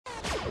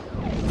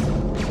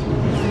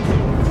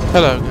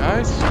Hello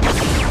guys,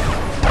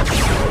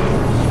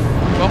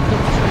 welcome to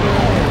a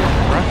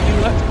brand new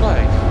Let's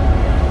Play.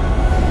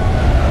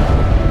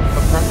 A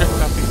project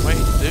I've been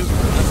waiting to do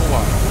for a little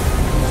while.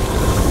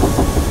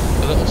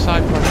 A little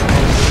side project I've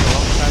been doing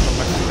alongside my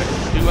Mass Effect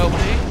 2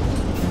 LP.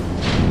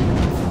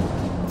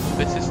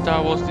 This is Star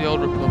Wars The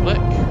Old Republic,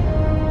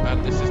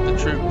 and this is the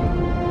Trooper.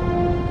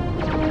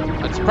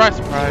 And surprise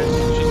surprise,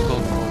 she's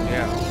called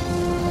Cordealle.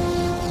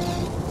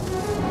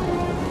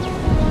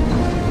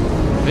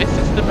 This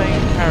is the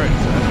main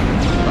character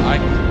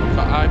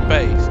that I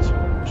based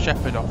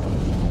Shepard off of.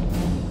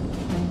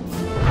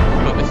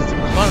 But this is a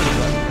clone of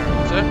that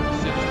character,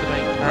 since the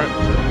main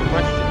character in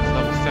question is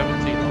level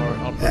 17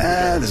 or on.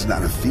 There's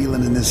not a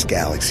feeling in this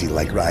galaxy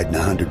like riding a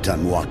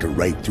 100-ton walker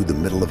right through the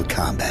middle of a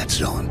combat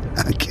zone.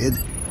 Huh, kid?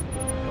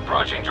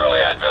 Approaching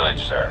Cordealle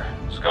village, sir.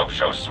 Scope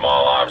shows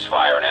small arms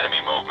fire and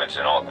enemy movements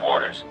in all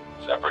quarters.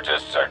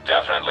 Separatists are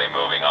definitely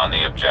moving on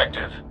the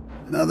objective.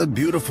 Another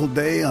beautiful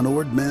day on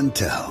Ord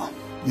Mantel.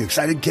 You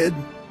excited, kid?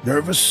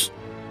 Nervous?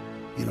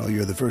 You know,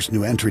 you're the first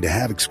new entry to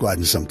Havoc Squad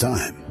in some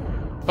time.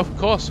 Of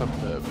course I'm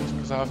nervous,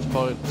 because I have to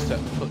follow in the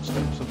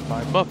footsteps of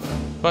my mother,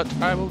 but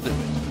I will do it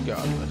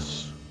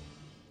regardless.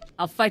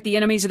 I'll fight the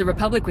enemies of the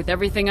Republic with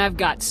everything I've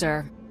got,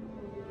 sir.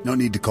 No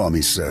need to call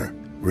me sir.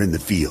 We're in the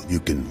field. You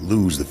can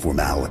lose the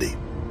formality.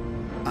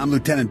 I'm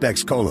Lieutenant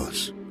Bex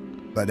Kolos,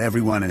 but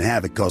everyone in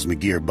Havoc calls me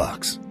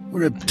Gearbox.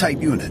 We're a tight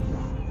unit.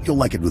 You'll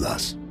like it with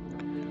us.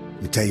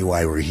 Let me tell you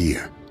why we're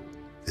here.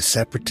 The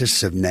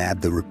Separatists have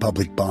nabbed the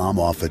Republic bomb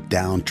off a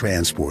downed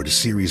transport, a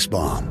serious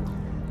bomb.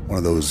 One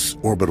of those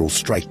orbital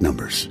strike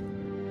numbers.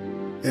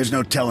 There's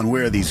no telling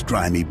where these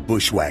grimy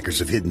bushwhackers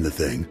have hidden the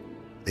thing.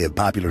 They have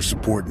popular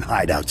support and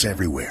hideouts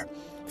everywhere.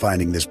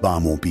 Finding this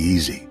bomb won't be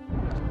easy.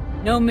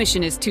 No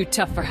mission is too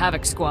tough for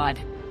Havoc Squad.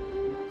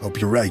 Hope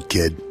you're right,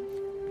 kid.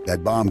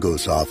 That bomb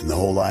goes off and the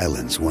whole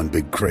island's one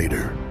big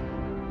crater.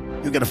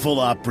 You'll get a full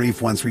op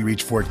brief once we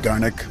reach Fort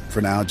Garnick.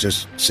 For now,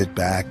 just sit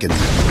back and...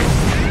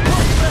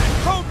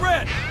 Code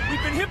Red!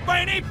 We've been hit by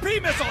an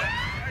AP missile!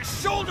 A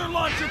shoulder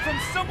launcher from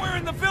somewhere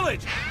in the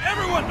village!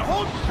 Everyone,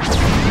 hold...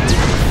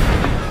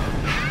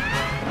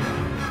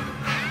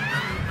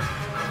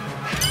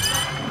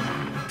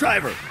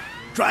 Driver!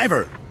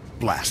 Driver!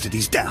 Blasted,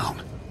 he's down.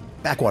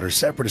 Backwater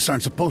Separatists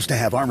aren't supposed to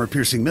have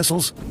armor-piercing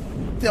missiles.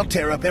 They'll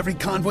tear up every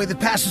convoy that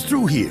passes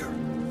through here.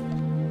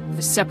 If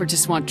the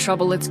Separatists want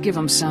trouble, let's give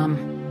them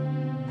some.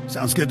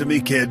 Sounds good to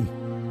me, kid.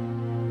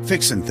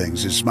 Fixing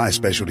things is my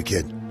specialty,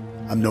 kid.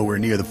 I'm nowhere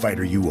near the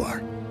fighter you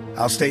are.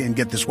 I'll stay and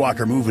get this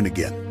walker moving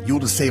again. You'll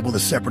disable the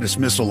Separatist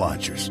missile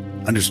launchers.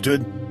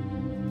 Understood?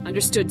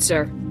 Understood,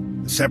 sir.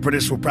 The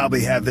Separatists will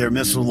probably have their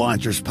missile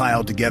launchers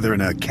piled together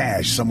in a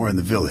cache somewhere in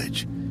the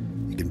village.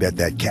 You can bet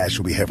that cache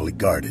will be heavily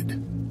guarded.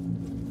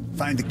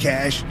 Find the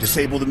cache,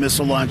 disable the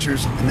missile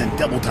launchers, and then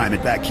double time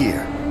it back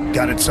here.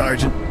 Got it,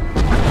 Sergeant?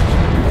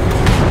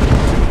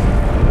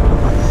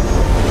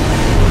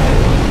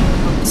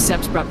 The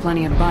Seps brought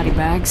plenty of body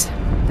bags.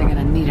 They're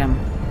gonna need them.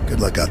 Good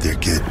luck out there,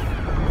 kid.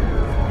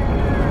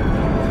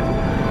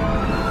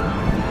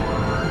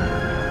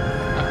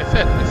 Like I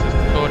said, this is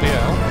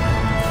Cordealle.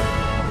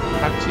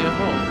 Fancy a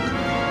Hawk.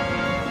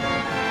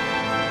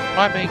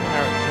 My main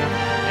character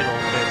in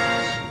all things.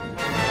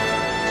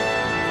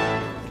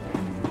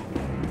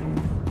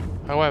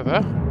 However,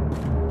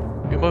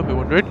 you might be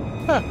wondering,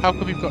 how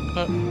come you've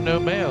got no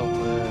mail?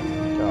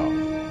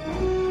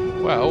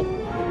 Well,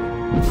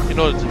 in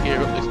order to gear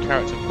up this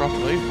character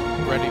properly,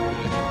 ready for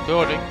this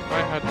recording,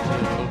 I had to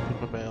open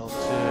my mail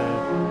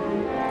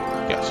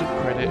to get some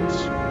credits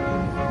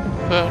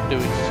for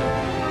doing some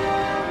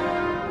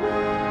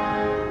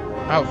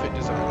outfit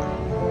designer.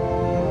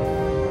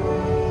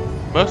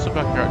 Most of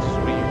my characters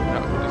will be using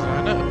outfit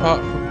designer,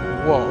 apart from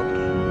one.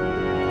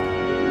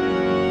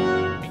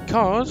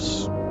 Because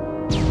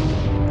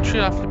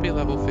she'll have to be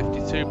level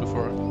 52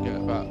 before I can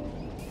get that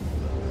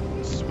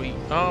sweet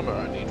armor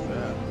I need for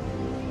her.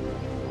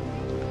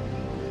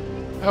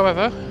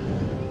 However,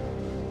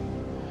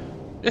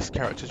 this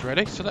character's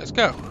ready, so let's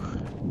go.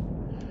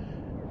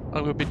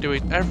 I'm going to be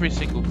doing every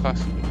single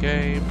class in the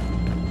game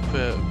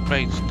for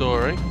main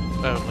story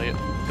only at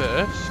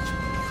first,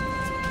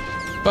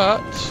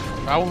 but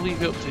I will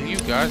leave it up to you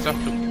guys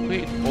after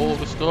completing all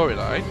the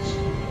storylines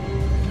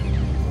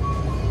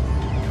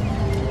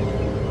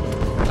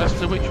as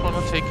to which one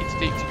I'll take into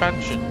the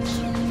expansions.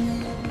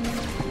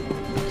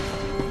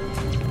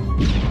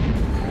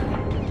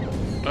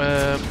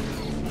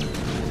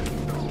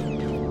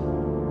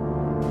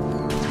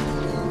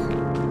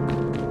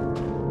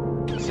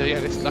 So yeah,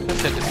 this, like I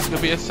said, this is going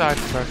to be a side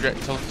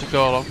project to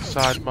go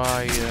alongside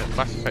my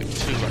Mass Effect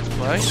 2 Let's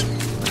Play.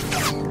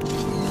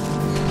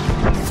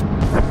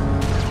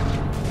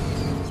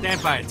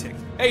 Stand by a tick.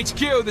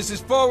 HQ, this is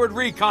forward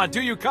recon.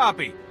 Do you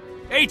copy?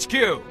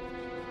 HQ!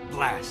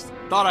 Blast.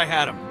 Thought I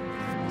had him.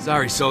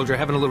 Sorry, soldier.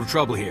 Having a little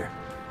trouble here.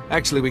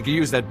 Actually, we could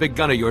use that big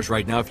gun of yours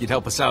right now if you'd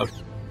help us out.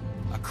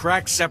 A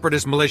crack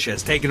Separatist militia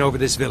has taken over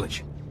this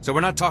village. So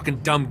we're not talking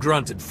dumb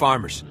grunts and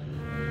farmers.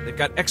 They've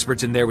got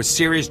experts in there with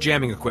serious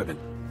jamming equipment.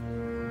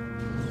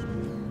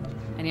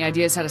 Any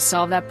ideas how to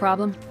solve that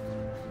problem?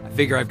 I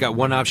figure I've got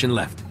one option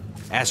left.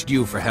 Ask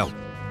you for help.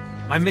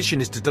 My mission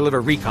is to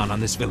deliver recon on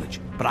this village,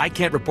 but I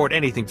can't report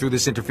anything through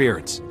this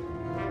interference.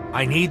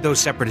 I need those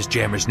Separatist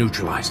jammers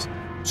neutralized.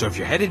 So if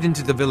you're headed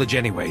into the village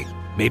anyway,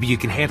 maybe you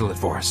can handle it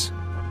for us.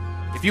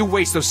 If you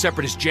waste those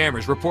Separatist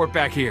jammers, report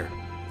back here.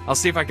 I'll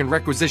see if I can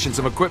requisition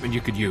some equipment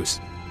you could use.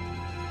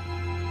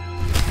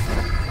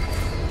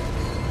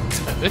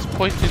 At this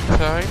point in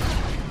time,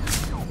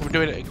 we're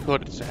doing it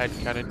according to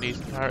headcanon these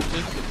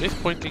characters. At this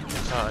point in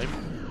time,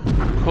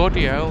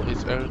 Cordealle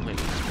is only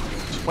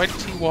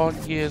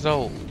 21 years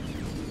old.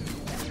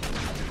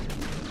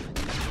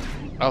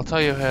 I'll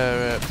tell you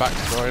her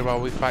backstory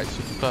while we fight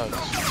some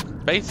bugs.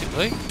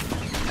 Basically,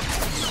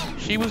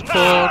 she was born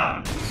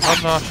on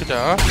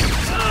Narshadar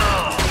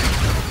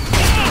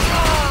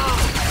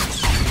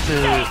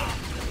to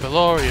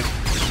Valorian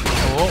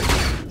Hawk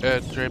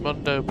and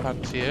Draymondo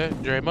Pantier.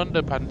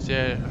 Draymondo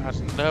Pantier has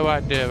no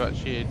idea that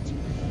she had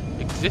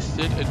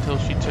existed until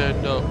she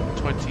turned up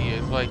 20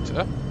 years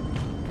later.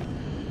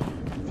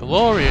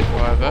 Valorian,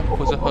 however,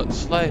 was a Hutt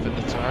slave at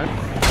the time,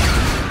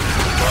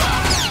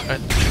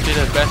 and she did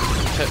her best to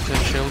protect her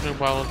children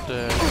while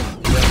under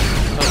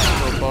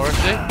Hutt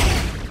authority.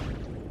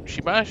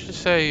 She managed to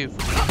save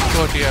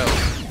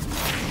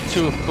Cordealle,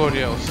 two of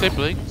Cordealle's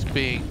siblings,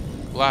 being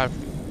Lav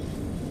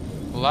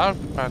Hawk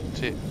and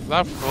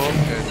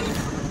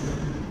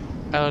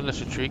Eleanor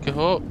Shatrika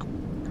Hawk.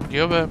 The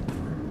other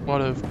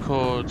one of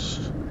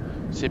Cord's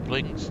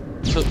siblings,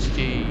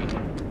 Tutski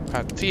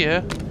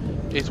Pantia,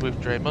 is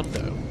with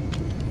Draymondo.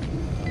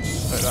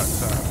 So that's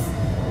that.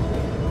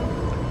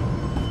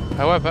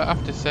 However,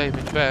 after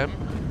saving them,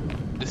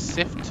 the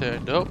Sith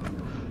turned up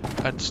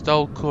and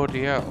stole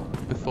Cordealle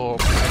before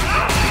anything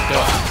could be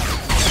done.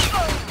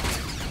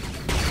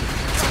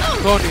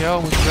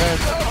 Cordealle was then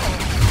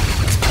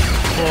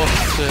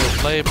forced to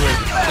labour as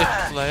a Sith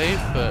slave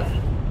for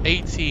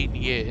 18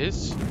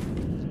 years,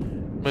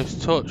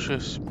 most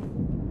torturous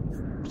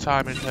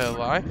time in her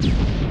life.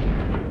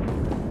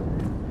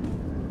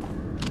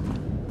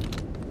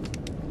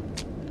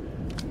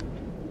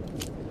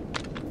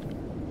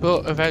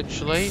 But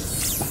eventually,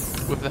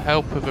 with the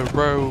help of a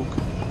rogue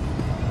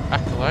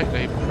acolyte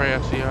named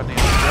Preasiani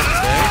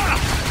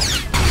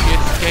she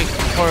escaped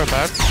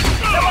Korriban.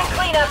 Someone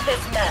clean up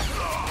this mess!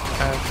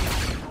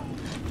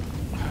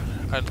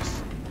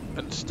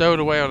 And stowed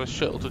away on a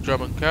shuttle to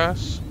Drummond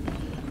Cass,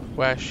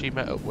 where she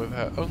met up with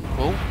her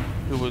uncle,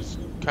 who was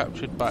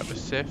captured by the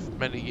Sith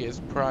many years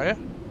prior,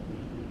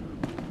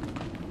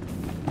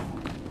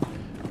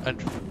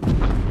 and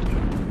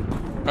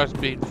has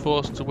been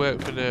forced to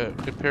work for the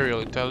Imperial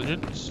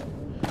Intelligence.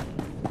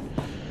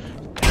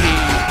 He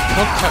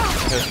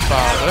contacted her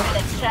father,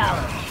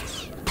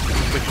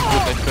 which is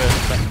when they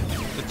first met,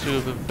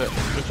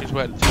 which is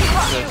where the two of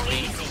them first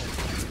meet,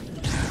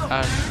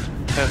 and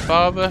her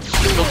father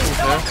smuggled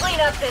her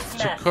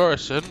to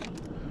Coruscant,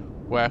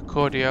 where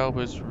Cordealle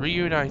was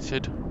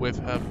reunited with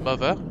her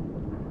mother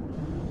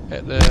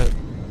at the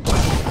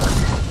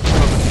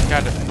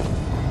Academy.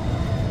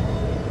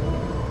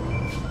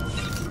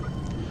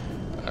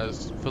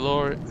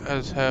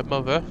 As her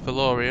mother,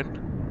 Valorian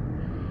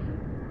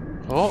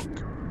Hawk,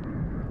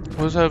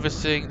 was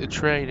overseeing the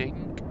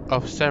training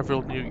of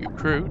several new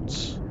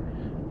recruits,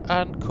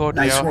 and Cordealle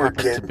nice work,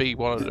 happened kid. to be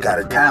one of You the got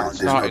a talent,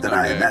 there's no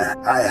denying that.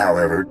 I,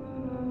 however...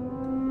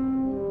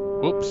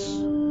 Whoops.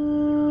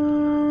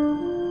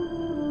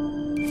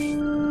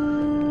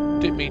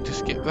 Didn't mean to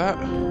skip that.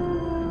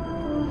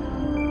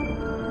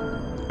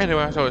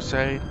 Anyway, as I was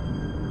saying,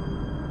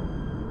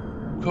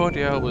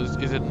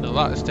 Cordealle is in the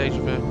latter stage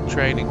of her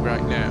training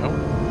right now,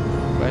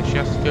 where she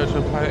has to go to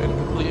a planet and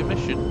complete a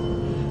mission.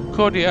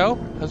 Cordealle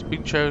has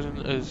been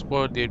chosen as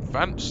one of the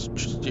advanced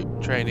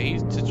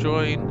trainees to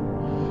join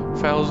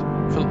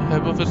her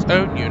mother's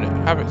own unit,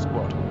 Havoc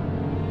Squad.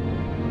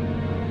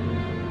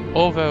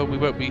 Although we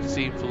won't be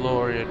seeing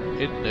Valorian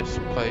in this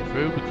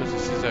playthrough because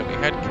this is only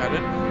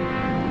headcanon,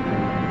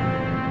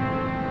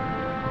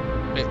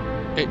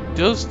 it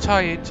does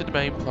tie into the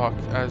main plot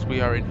as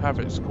we are in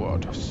Havoc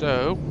Squad.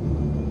 So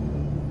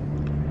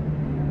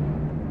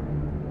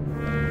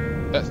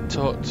let's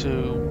talk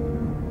to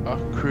our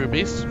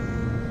crewbies.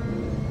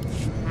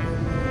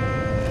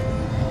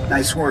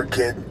 Nice work,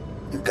 kid.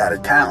 You've got a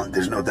talent,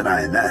 there's no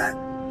denying that.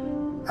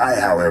 I,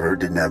 however,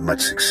 didn't have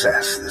much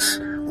success. This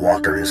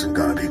walker isn't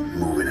going to be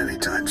moving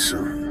anytime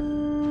soon.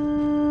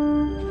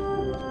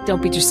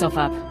 Don't beat yourself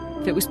up.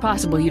 If it was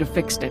possible, you'd have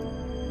fixed it.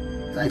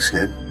 Thanks,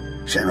 kid.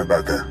 Shame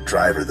about the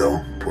driver,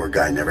 though. Poor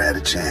guy never had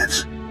a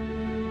chance.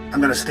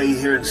 I'm gonna stay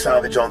here and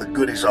salvage all the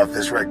goodies off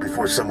this wreck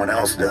before someone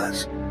else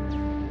does.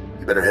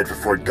 You better head for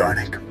Fort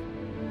Garnick.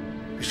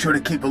 Be sure to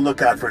keep a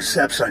lookout for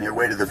Seps on your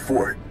way to the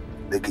fort.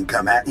 They can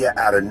come at you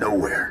out of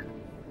nowhere.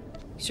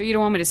 Sure you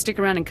don't want me to stick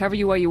around and cover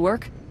you while you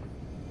work?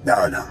 No,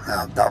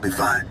 I'll be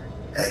fine.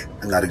 Hey,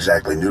 I'm not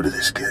exactly new to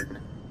this, kid.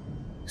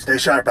 Stay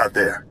sharp out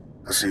there.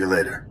 I'll see you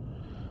later.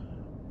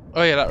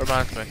 Oh yeah, that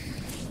reminds me.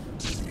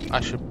 I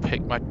should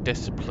pick my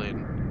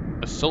discipline.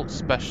 Assault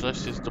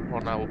Specialist is the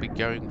one I will be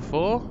going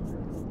for.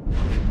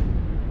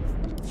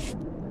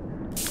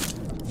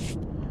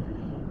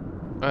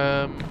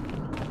 Back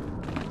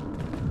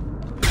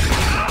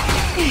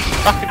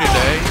in the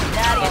day,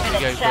 when the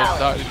game first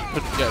started, you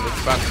couldn't get an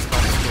advanced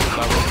class until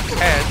level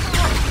 10.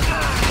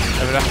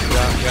 And then after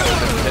that, you had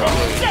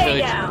to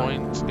get your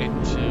points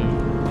into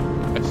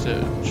a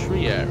certain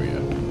tree area,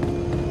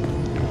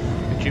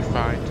 which you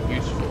find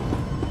useful.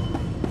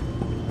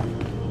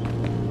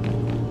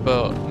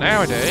 But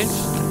nowadays,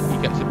 you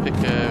get to pick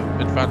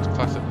an advanced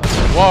class at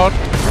level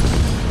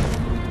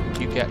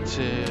 1. You get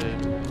to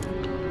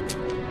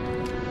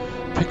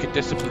pick a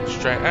discipline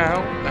straight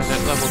out, and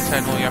at level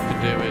 10 all you have to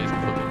do is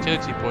put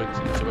utility points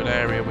into an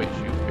area which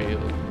you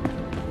feel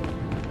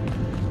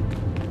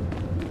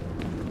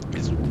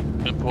is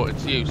important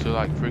to you. So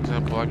like, for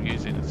example, I'm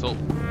using Assault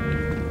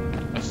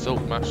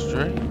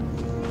Mastery,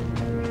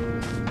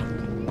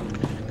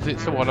 because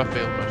it's the one I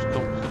feel most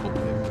comfortable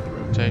with. The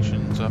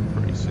rotations are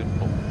pretty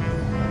simple.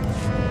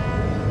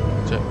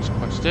 Turks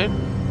question.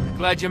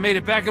 Glad you made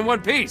it back in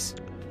one piece.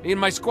 Me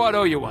and my squad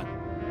owe you one.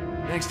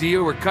 Thanks to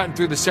you, we're cutting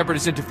through the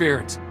Separatist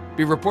interference.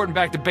 Be reporting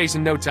back to base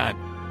in no time.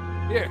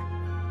 Here,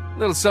 a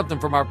little something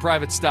from our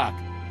private stock.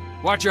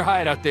 Watch your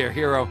hide out there,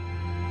 hero.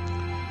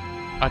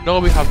 I know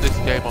we have this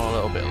game on a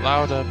little bit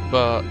louder,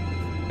 but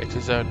it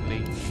is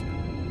only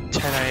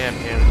 10 AM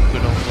here in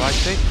good old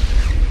lighting.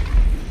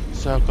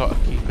 So I've got to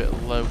keep it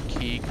low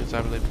key because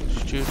I live in the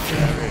student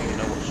area. You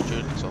know what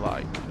students are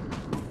like.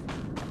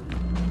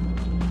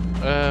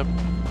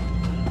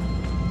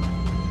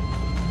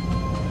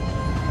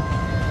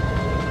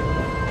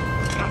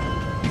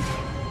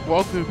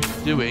 What we'll be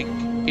doing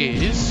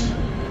is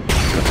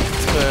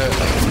the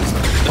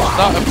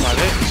starter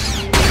planets,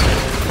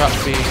 that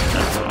being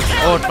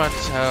Ord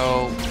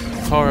Mantel,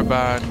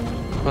 Cordealle,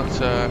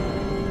 Swtor,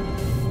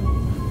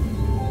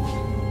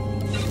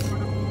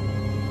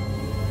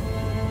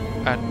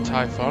 and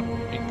Typhon,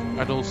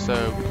 and also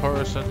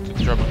Coruscant and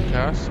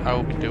Drummondcast. I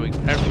will be doing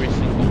every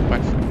single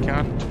quest I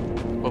can to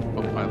bump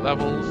up my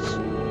levels,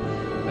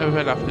 and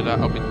then after that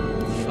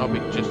I'll be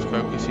just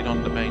focusing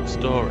on the main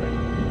story.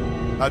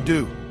 I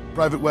do.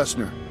 Private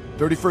Westner,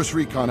 31st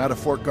Recon out of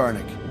Fort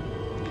Garnick.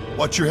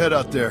 Watch your head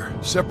out there.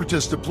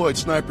 Separatists deployed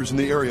snipers in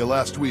the area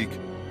last week.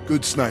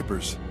 Good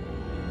snipers.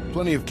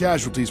 Plenty of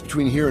casualties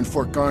between here and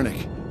Fort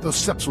Garnick. Those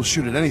Seps will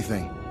shoot at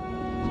anything.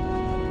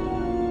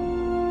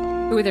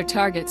 Who are their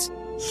targets?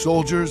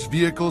 Soldiers,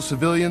 vehicles,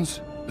 civilians,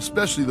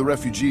 especially the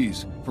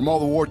refugees from all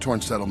the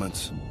war-torn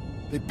settlements.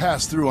 They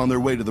passed through on their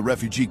way to the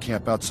refugee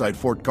camp outside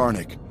Fort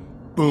Garnick.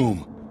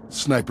 Boom.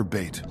 Sniper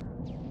bait.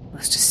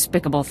 Most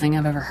despicable thing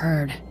I've ever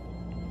heard.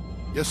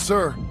 Yes,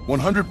 sir.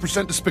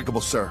 100%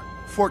 despicable, sir.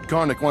 Fort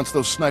Garnick wants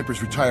those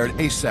snipers retired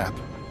ASAP.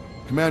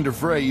 Commander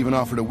Vray even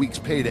offered a week's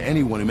pay to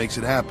anyone who makes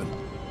it happen.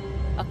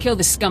 I'll kill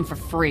this scum for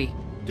free.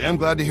 Damn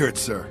glad to hear it,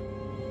 sir.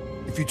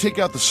 If you take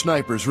out the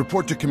snipers,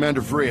 report to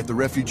Commander Vray at the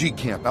refugee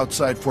camp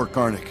outside Fort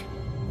Garnick.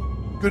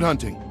 Good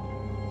hunting.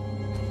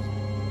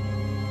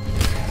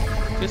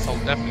 This I'll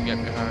definitely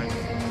get behind.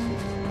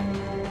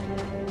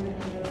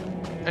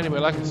 Anyway,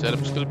 like I said, I'm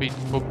just going to be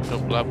bumping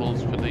up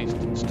levels for these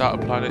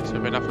starter planets,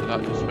 and then after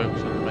that just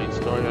focus on the main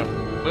story. I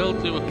will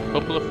do a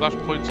couple of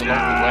flashpoints along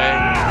the way.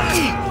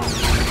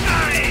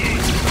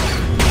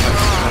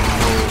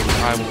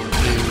 I will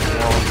do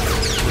one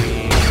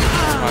between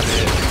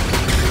planet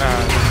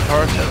and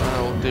Coruscant, and I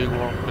will do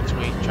one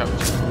between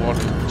chapters 1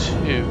 and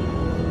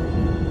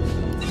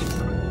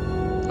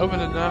 2. Other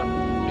than that,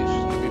 it's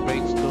just going to be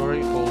main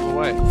story all the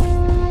way.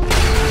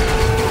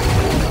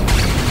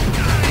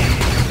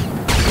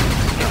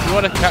 If you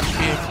want to catch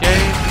me in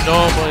game,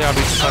 normally I'll be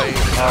playing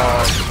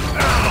on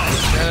the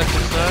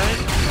Genesis side,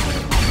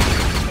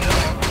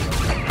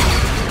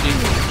 the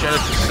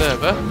Genesis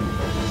server,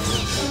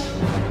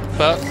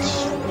 but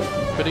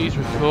for these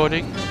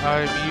recordings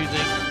I'm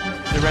using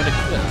the Red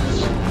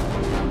Eclipse.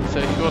 So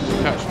if you want to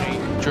catch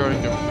me during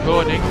a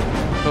recording,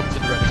 come to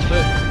the Red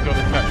Eclipse. If you want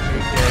to catch me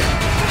in game,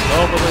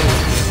 normally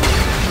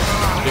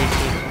do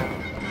some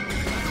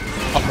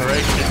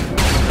operation,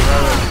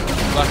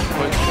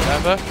 flashpoints,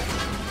 whatever.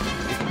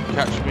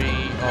 Catch me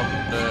on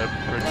the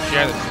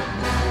Genesis.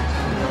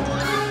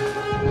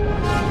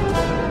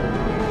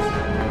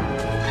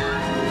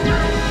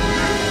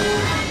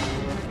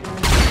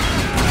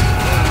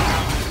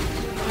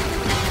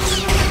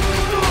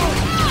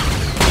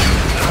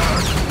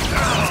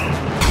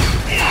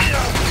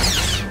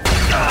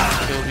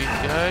 Kill these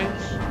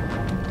guys.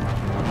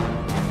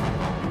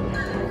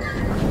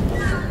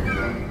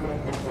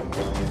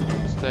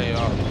 They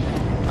are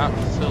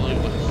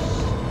absolutely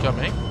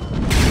scummy.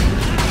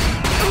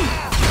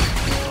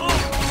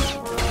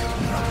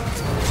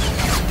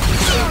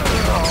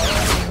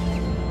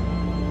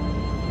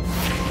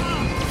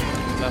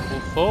 Level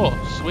 4,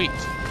 sweet.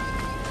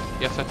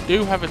 Yes, I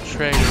do have a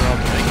trainer on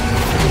me,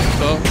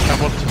 but I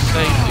want to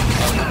save these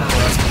levels so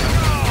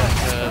I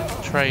can get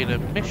a trainer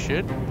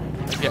mission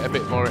and get a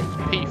bit more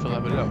XP for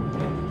leveling up.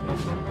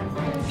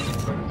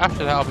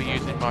 After that I'll be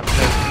using my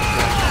personal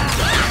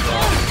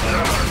trainer.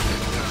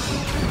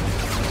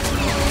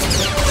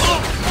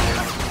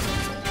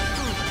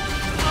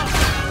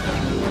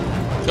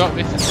 Got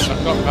this, I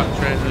got that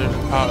trainer as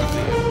part of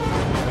the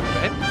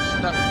event.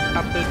 that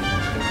happened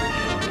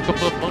a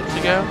couple of months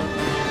ago.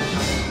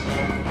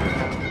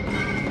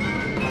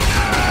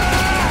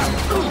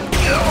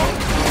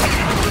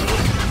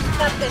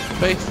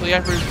 Basically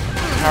every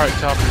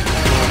character I've been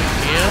exploring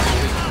here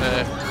is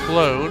a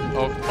clone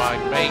of my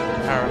main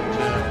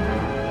character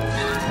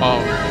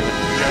of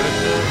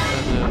Jericho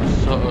as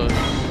a sort of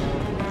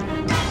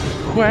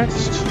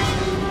quest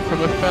from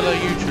a fellow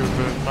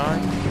YouTuber of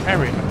mine,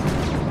 Arian.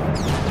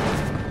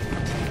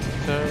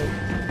 So,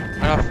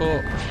 and I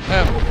thought,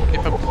 oh,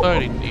 if I'm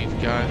cloning these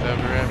guys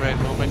over here, I may as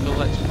well make a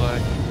let's play.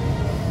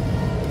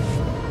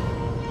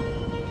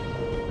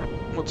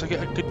 Once I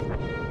get a good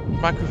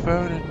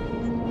microphone and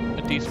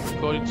a decent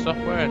recording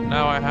software, and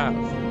now I have.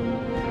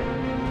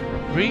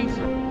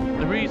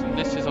 The reason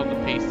this is on the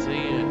PC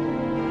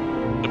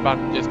and the bad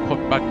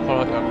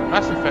quality on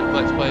Mass Effect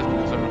Let's Plays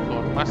because I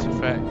record Mass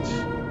Effect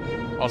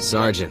on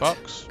Sergeant,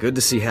 Xbox. good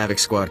to see Havoc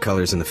Squad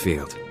colors in the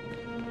field.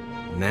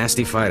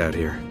 Nasty fight out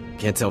here.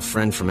 Can't tell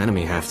friend from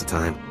enemy half the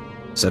time.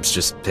 Seps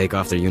just take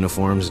off their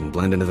uniforms and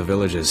blend into the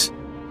villages.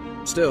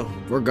 Still,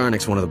 Fort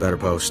Garnic's one of the better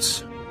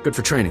posts. Good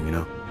for training, you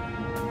know.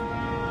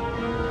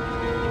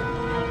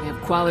 We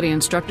have quality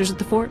instructors at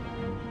the fort?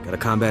 Got a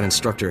combat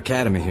instructor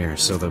academy here,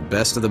 so the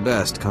best of the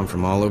best come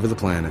from all over the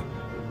planet.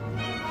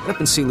 Get up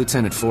and see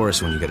Lieutenant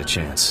Forrest when you get a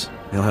chance.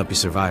 He'll help you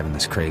survive in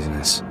this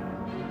craziness.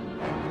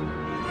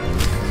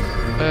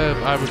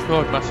 I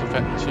record Mass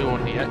Effect 2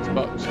 on the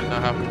Xbox and I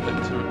haven't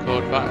been to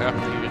record that. I have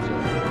to use a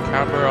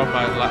camera on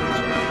my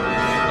laptop.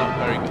 It's not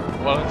very good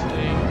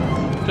quality.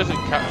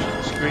 Doesn't capture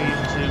the screen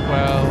too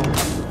well.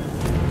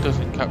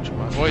 Doesn't capture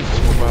my voice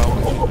too well,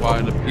 which is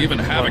why the even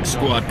Havoc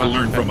Squad can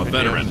learn from a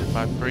veteran.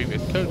 My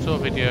previous KOTOR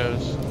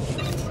videos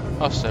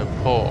are so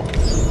poor.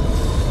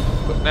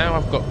 But now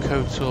I've got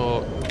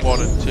KOTOR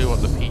 1 and 2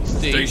 on the PC.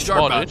 Stay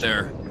sharp modded. out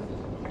there.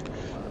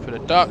 For the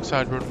dark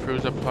side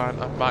run-throughs I plan,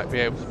 I might be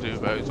able to do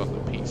those on the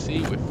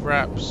PC with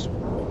wraps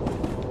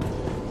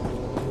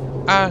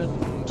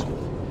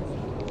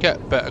and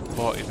get better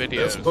quality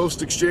videos. Best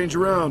post exchange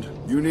around.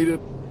 You need it,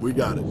 we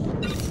got it.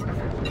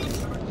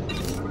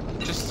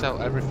 Just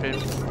sell everything.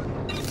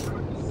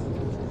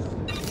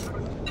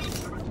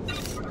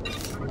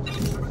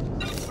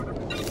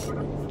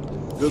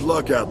 Good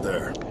luck out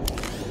there.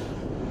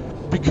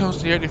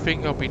 Because the only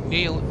thing I'll be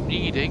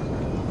needing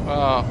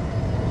are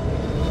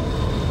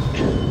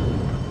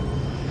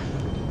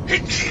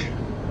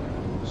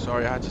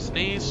sorry, I had to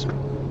sneeze.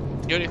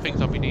 The only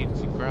things I'll be needing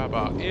to grab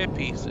are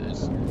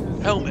earpieces,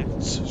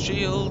 helmets,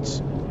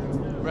 shields,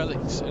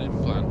 relics and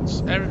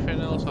implants. Everything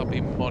else I'll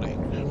be modding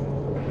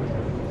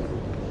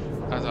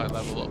as I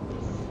level up.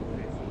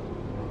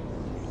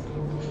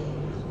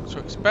 So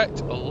expect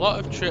a lot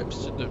of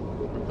trips to the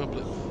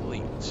Republic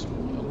fleet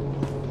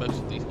on most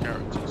of these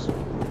characters.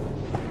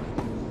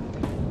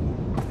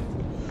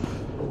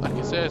 Like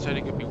I said, it's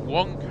only going to be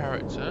one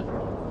character.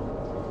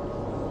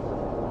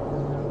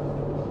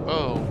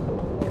 Oh,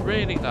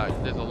 really nice.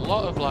 There's a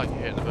lot of light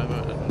here at the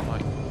moment, and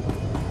like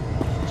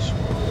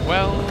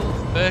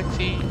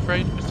 30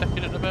 frames per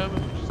second at the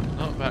moment, which is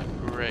not that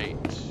great.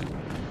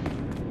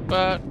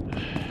 But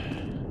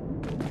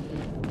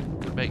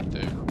we make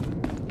do.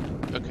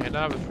 Okay,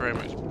 now the frame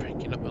rate's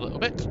picking up a little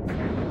bit.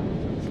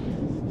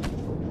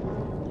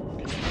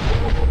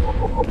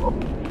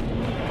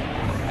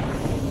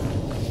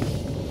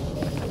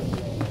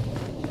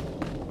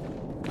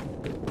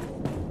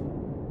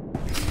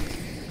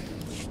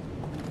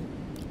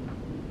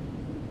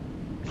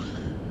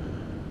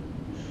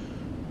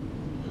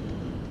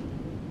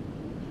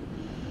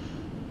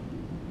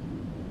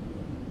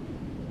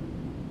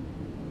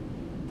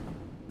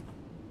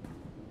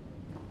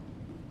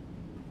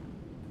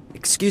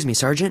 Excuse me,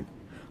 Sergeant.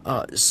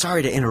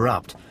 Sorry to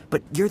interrupt,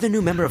 but you're the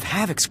new member of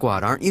Havoc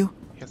Squad, aren't you?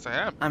 Yes,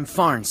 I am. I'm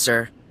Farn,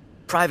 sir.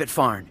 Private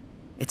Farn.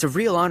 It's a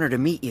real honor to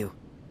meet you.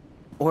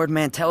 Ord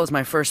Mantel is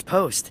my first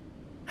post.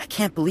 I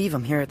can't believe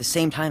I'm here at the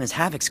same time as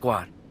Havoc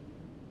Squad.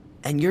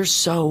 And you're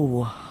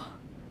so...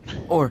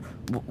 Or,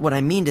 what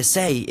I mean to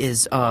say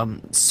is,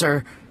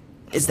 sir,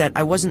 is that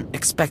I wasn't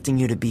expecting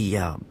you to be,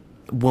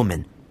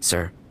 woman,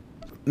 sir.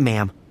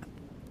 Ma'am.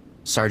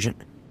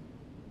 Sergeant.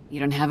 You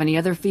don't have any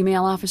other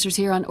female officers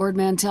here on Ord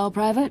Mantel,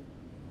 Private?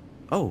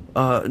 Oh,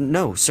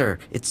 no, sir.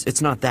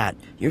 It's not that.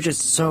 You're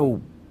just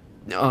so...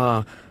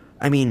 I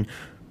mean...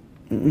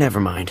 Never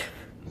mind.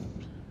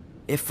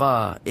 If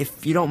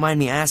you don't mind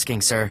me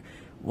asking, sir,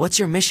 what's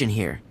your mission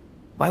here?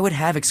 Why would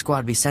Havoc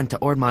Squad be sent to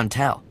Ord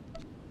Mantel?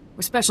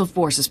 We're Special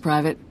Forces,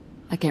 Private.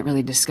 I can't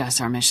really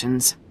discuss our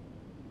missions.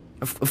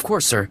 Of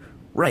course, sir.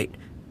 Right.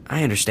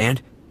 I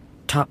understand.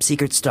 Top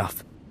secret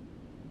stuff.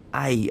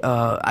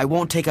 I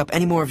won't take up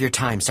any more of your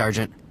time,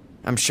 Sergeant.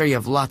 I'm sure you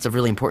have lots of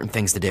really important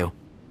things to do.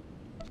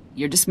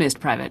 You're dismissed,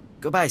 Private.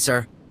 Goodbye,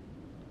 sir.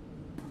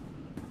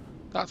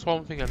 That's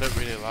one thing I don't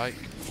really like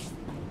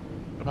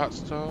about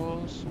Star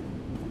Wars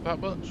that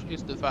much,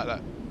 is the fact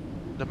that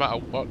no matter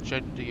what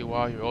gender you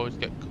are, you always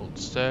get called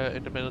sir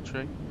in the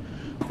military.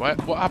 What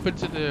happened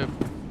to the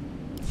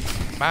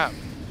ma'am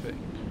thing?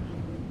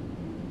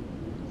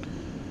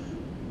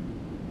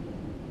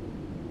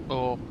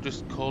 Or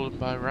just call them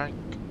by rank.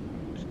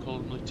 Just call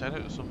them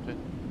lieutenant or something.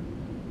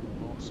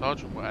 Or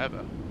sergeant,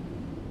 whatever.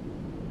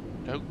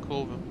 Don't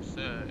call them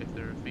sir if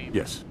they're a female.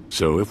 Yes.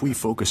 So if we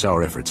focus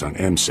our efforts on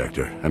M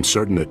sector, I'm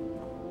certain that...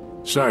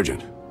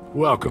 Sergeant,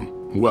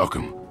 welcome.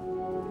 Welcome.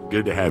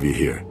 Good to have you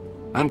here.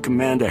 I'm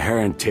Commander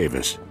Harren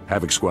Tavis,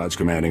 Havoc Squad's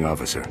commanding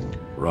officer.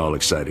 We're all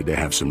excited to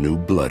have some new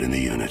blood in the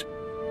unit.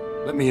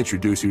 Let me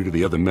introduce you to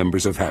the other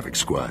members of Havoc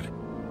Squad.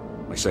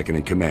 My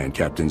second-in-command,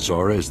 Captain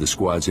Zora, is the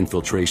squad's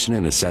infiltration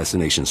and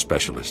assassination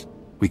specialist.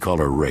 We call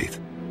her Wraith.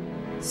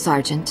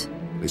 Sergeant.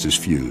 This is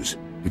Fuse,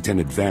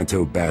 Lieutenant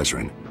Vanto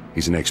Bazrin.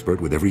 He's an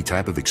expert with every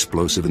type of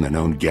explosive in the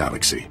known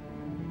galaxy.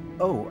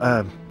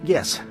 Oh,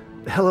 yes.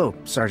 Hello,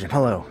 Sergeant,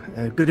 hello.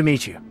 Good to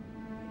meet you.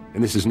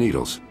 And this is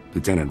Needles,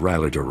 Lieutenant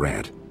Ryler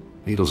Durant.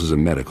 Needles is a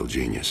medical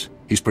genius.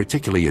 He's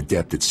particularly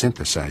adept at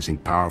synthesizing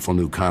powerful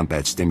new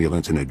combat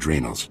stimulants and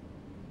adrenals.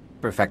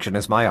 Perfection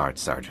is my art,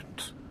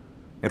 Sergeant.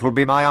 It will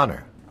be my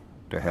honor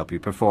to help you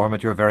perform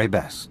at your very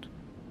best.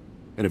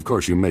 And of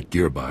course you met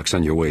Gearbox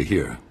on your way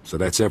here, so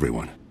that's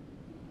everyone.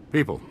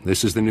 People,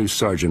 this is the new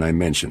sergeant I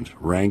mentioned.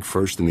 Rank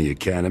first in the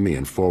academy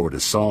in forward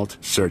assault,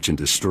 search and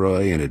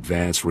destroy, and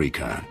advanced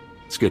recon.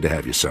 It's good to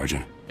have you,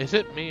 Sergeant. Is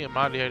it me? Am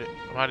I the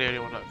only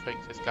one that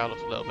thinks this guy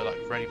looks a little bit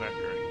like Freddie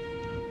Mercury?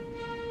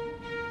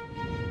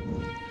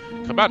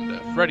 Commander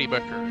Freddie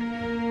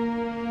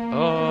Mercury.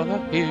 All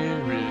I hear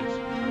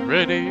is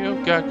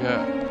Radio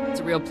Gaga. It's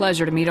a real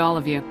pleasure to meet all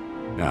of you.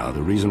 Now,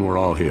 the reason we're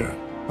all here.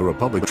 A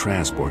Republic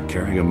transport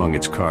carrying among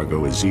its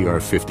cargo a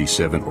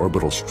ZR-57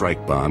 orbital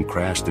strike bomb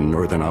crashed in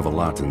northern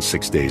Avalatan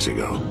 6 days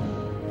ago.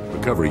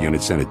 Recovery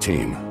unit sent a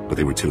team, but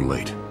they were too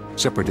late.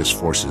 Separatist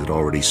forces had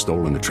already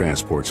stolen the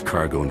transport's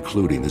cargo,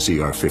 including the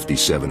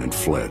ZR-57, and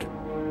fled.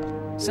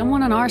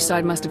 Someone on our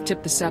side must have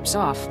tipped the Seps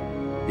off.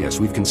 Yes,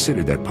 we've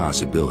considered that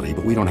possibility,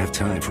 but we don't have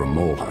time for a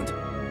mole hunt.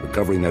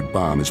 Recovering that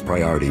bomb is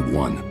priority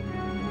one.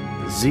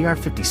 The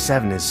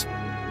ZR-57 is...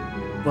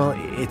 well,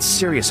 it's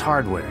serious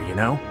hardware, you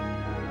know?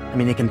 I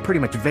mean, it can pretty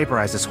much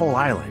vaporize this whole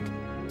island.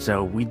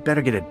 So we'd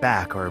better get it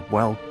back, or,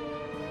 well,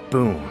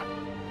 boom.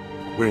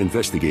 We're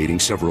investigating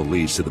several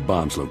leads to the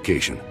bomb's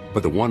location,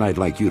 but the one I'd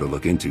like you to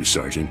look into,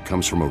 Sergeant,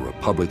 comes from a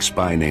Republic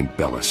spy named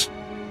Bellis.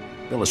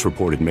 Bellis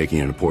reported making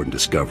an important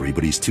discovery,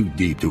 but he's too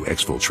deep to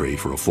exfiltrate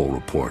for a full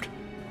report.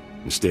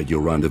 Instead,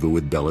 you'll rendezvous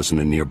with Bellis in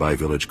a nearby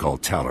village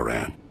called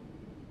Talaran.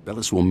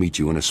 Bellis will meet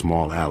you in a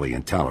small alley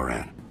in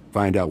Talaran.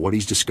 Find out what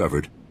he's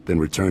discovered, then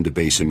return to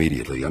base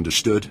immediately.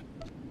 Understood?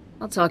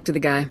 I'll talk to the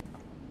guy.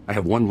 I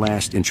have one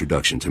last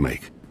introduction to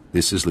make.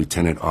 This is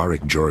Lieutenant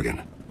Arik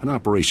Jorgen, an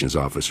operations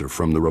officer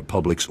from the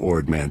Republic's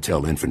Ord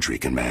Mantel Infantry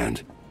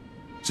Command.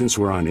 Since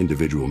we're on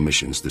individual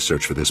missions to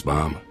search for this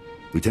bomb,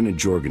 Lieutenant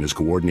Jorgen is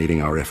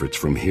coordinating our efforts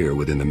from here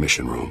within the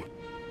mission room.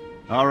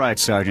 All right,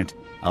 Sergeant.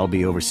 I'll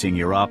be overseeing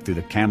your op through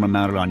the camera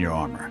mounted on your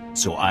armor,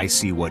 so I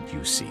see what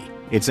you see.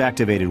 It's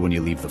activated when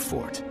you leave the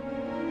fort.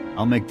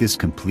 I'll make this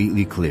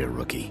completely clear,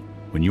 Rookie.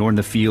 When you're in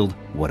the field,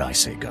 what I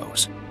say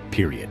goes.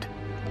 Period.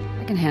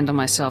 I can handle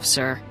myself,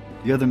 sir.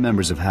 The other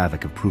members of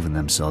Havoc have proven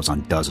themselves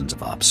on dozens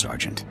of ops,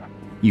 Sergeant.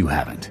 You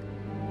haven't.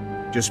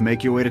 Just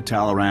make your way to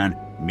Talaran,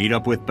 meet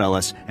up with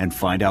Bellis, and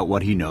find out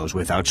what he knows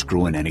without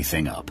screwing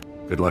anything up.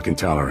 Good luck in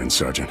Talaran,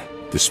 Sergeant.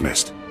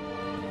 Dismissed.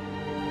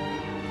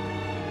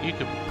 You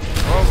can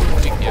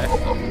probably guess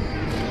that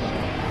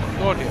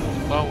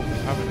Cordealle well will be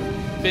having a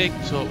big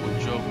talk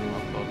with Jorgen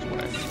on God's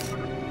way.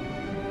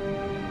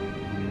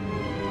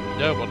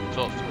 No one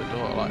talks to a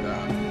daughter like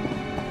that,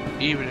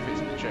 even if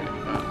it's in the chain of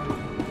command.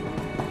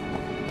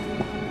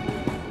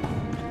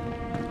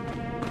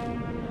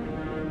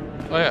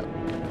 Oh yeah,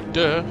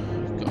 duh,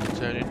 I've got to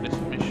turn in this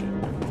mission.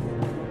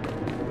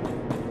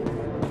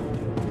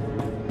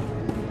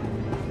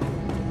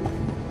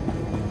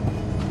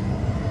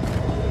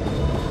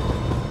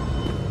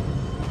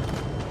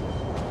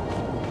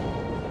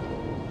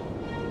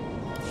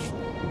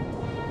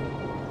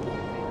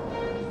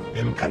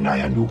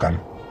 Kanaya nukan,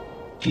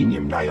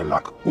 kinyam naya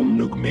lak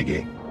umnug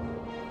mege.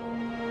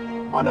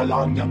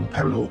 Manalang yang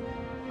perlo,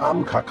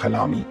 amka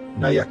kalami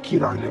naya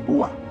kira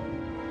lebua.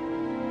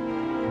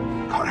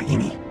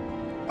 Karaimi,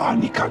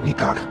 nikak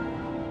nikak,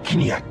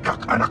 kiniya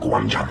kak anak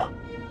wamjam.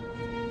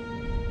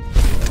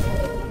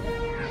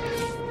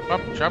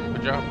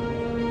 Jump, jump.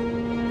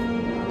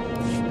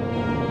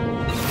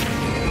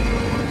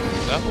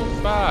 Level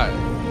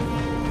 5.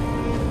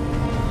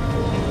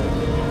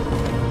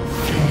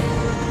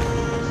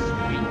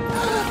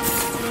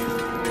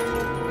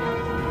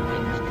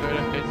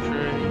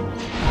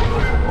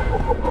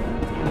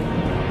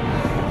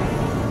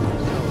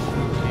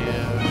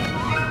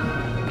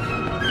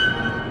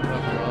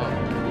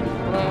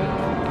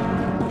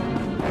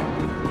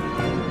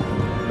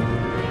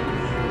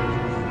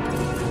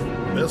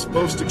 Best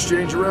post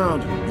exchange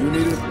around. You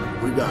need it,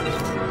 we got it.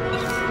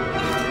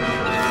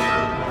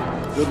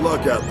 Good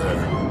luck out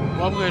there.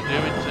 What I'm going to do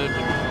in terms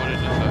of recording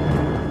is that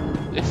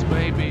this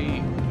may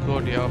be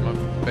Cordealle,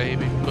 my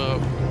baby, but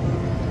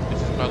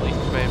this is my least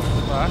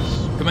favourite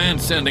class.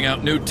 Command's sending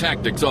out new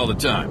tactics all the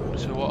time.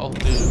 So what I'll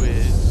do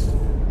is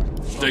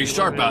Stay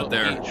sharp out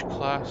there. Each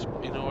class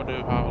in order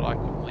of how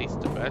like least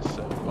the best.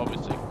 So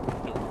obviously,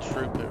 the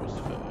trooper is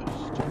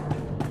first.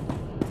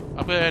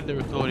 I'm gonna end the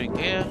recording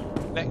here.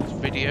 Next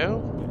video,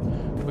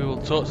 we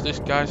will talk to this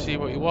guy, see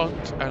what he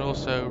wants, and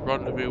also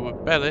rendezvous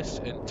with Bellis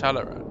in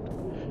Talaran.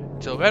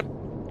 Until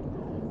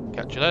then,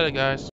 catch you later, guys.